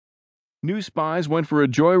New spies went for a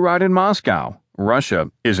joyride in Moscow.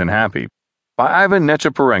 Russia isn't happy. By Ivan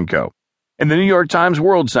Nechepurenko. In the New York Times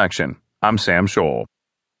World section, I'm Sam Scholl.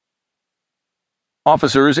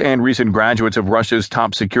 Officers and recent graduates of Russia's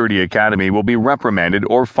top security academy will be reprimanded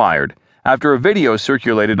or fired after a video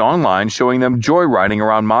circulated online showing them joyriding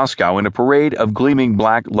around Moscow in a parade of gleaming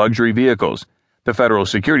black luxury vehicles, the Federal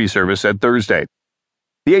Security Service said Thursday.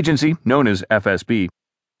 The agency, known as FSB,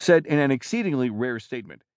 said in an exceedingly rare statement